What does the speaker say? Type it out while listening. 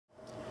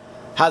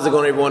How's it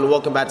going, everyone?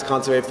 Welcome back to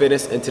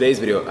ConstantlyVariedFitness. In today's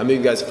video, I'm giving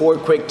you guys 4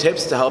 quick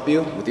tips to help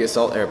you with the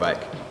assault air bike.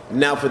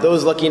 Now, for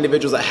those lucky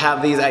individuals that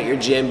have these at your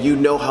gym, you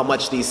know how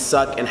much these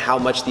suck and how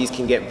much these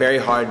can get very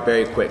hard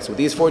very quick. So with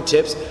these 4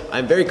 tips,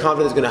 I'm very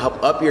confident it's going to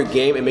help up your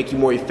game and make you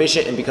more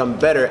efficient and become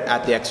better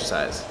at the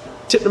exercise.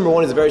 Tip number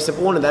 1 is a very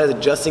simple one, and that is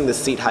adjusting the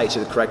seat height to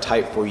the correct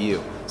height for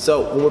you.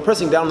 So when we're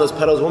pressing down on those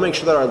pedals, we'll make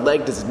sure that our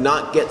leg does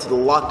not get to the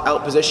locked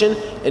out position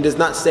and does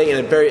not stay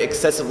in a very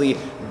excessively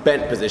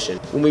bent position.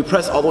 When we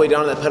press all the way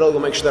down on that pedal,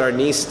 we'll make sure that our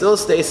knee still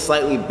stays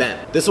slightly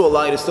bent. This will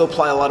allow you to still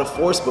apply a lot of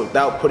force, but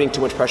without putting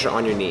too much pressure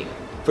on your knee.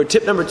 For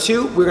tip number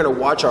 2, we're going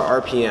to watch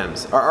our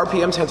RPMs. Our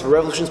RPM stands for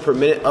revolutions per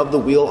minute of the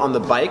wheel on the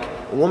bike,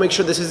 and we'll make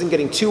sure this isn't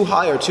getting too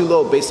high or too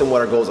low based on what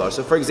our goals are.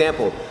 So for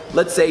example,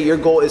 let's say your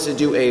goal is to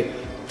do a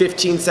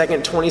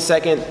 15-second,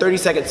 20-second,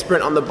 30-second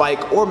sprint on the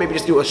bike, or maybe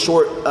just do a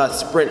short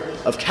sprint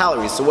of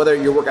calories. So whether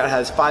your workout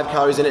has 5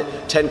 calories in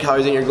it, 10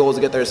 calories in, your goal is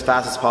to get there as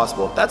fast as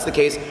possible. If that's the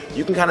case,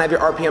 you can kind of have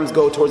your RPMs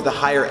go towards the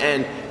higher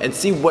end and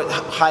see what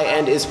high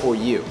end is for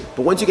you.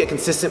 But once you get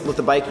consistent with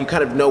the bike, you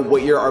kind of know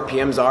what your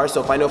RPMs are.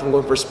 So if I know if I'm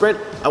going for a sprint,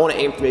 I want to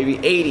aim for maybe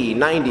 80,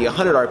 90,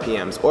 100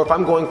 RPMs. Or if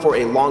I'm going for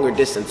a longer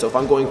distance, so if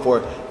I'm going for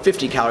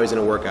 50 calories in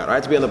a workout, I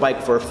have to be on the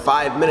bike for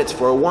 5 minutes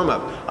for a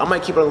warm-up, I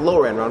might keep it on the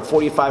lower end, around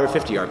 45 or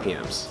 50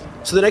 RPMs.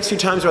 So the next few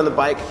times you're on the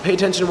bike, pay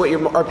attention to what your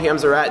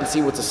RPMs are at and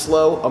see what's a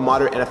slow, a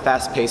moderate, and a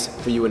fast pace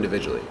for you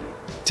individually.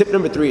 Tip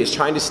number 3 is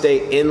trying to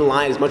stay in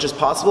line as much as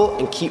possible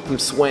and keep from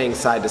swaying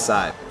side to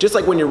side. Just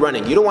like when you're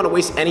running, you don't want to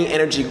waste any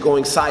energy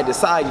going side to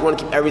side, you want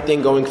to keep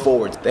everything going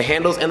forward. The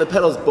handles and the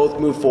pedals both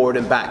move forward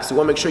and back, so you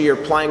want to make sure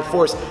you're applying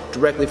force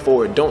directly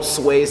forward. Don't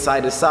sway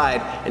side to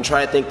side and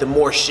try to think the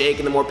more shake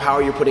and the more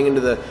power you're putting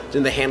into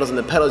the handles and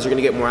the pedals, you're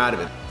going to get more out of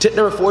it. Tip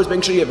number 4 is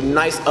make sure you have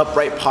nice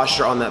upright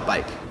posture on that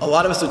bike. A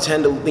lot of us will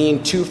tend to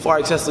lean too far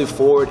excessively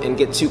forward and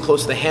get too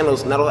close to the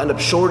handles, and that'll end up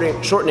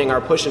shortening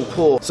our push and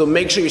pull. So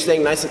make sure you're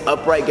staying nice and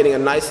upright, getting a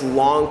nice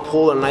long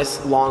pull and a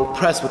nice long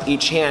press with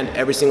each hand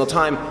every single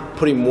time,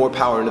 putting more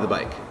power into the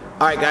bike.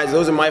 Alright guys,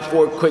 those are my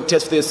 4 quick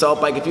tips for the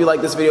assault bike. If you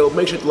like this video,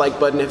 make sure to hit the like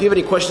button. If you have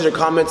any questions or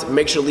comments,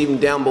 make sure to leave them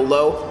down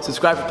below.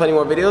 Subscribe for plenty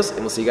more videos, and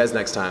we'll see you guys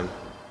next time.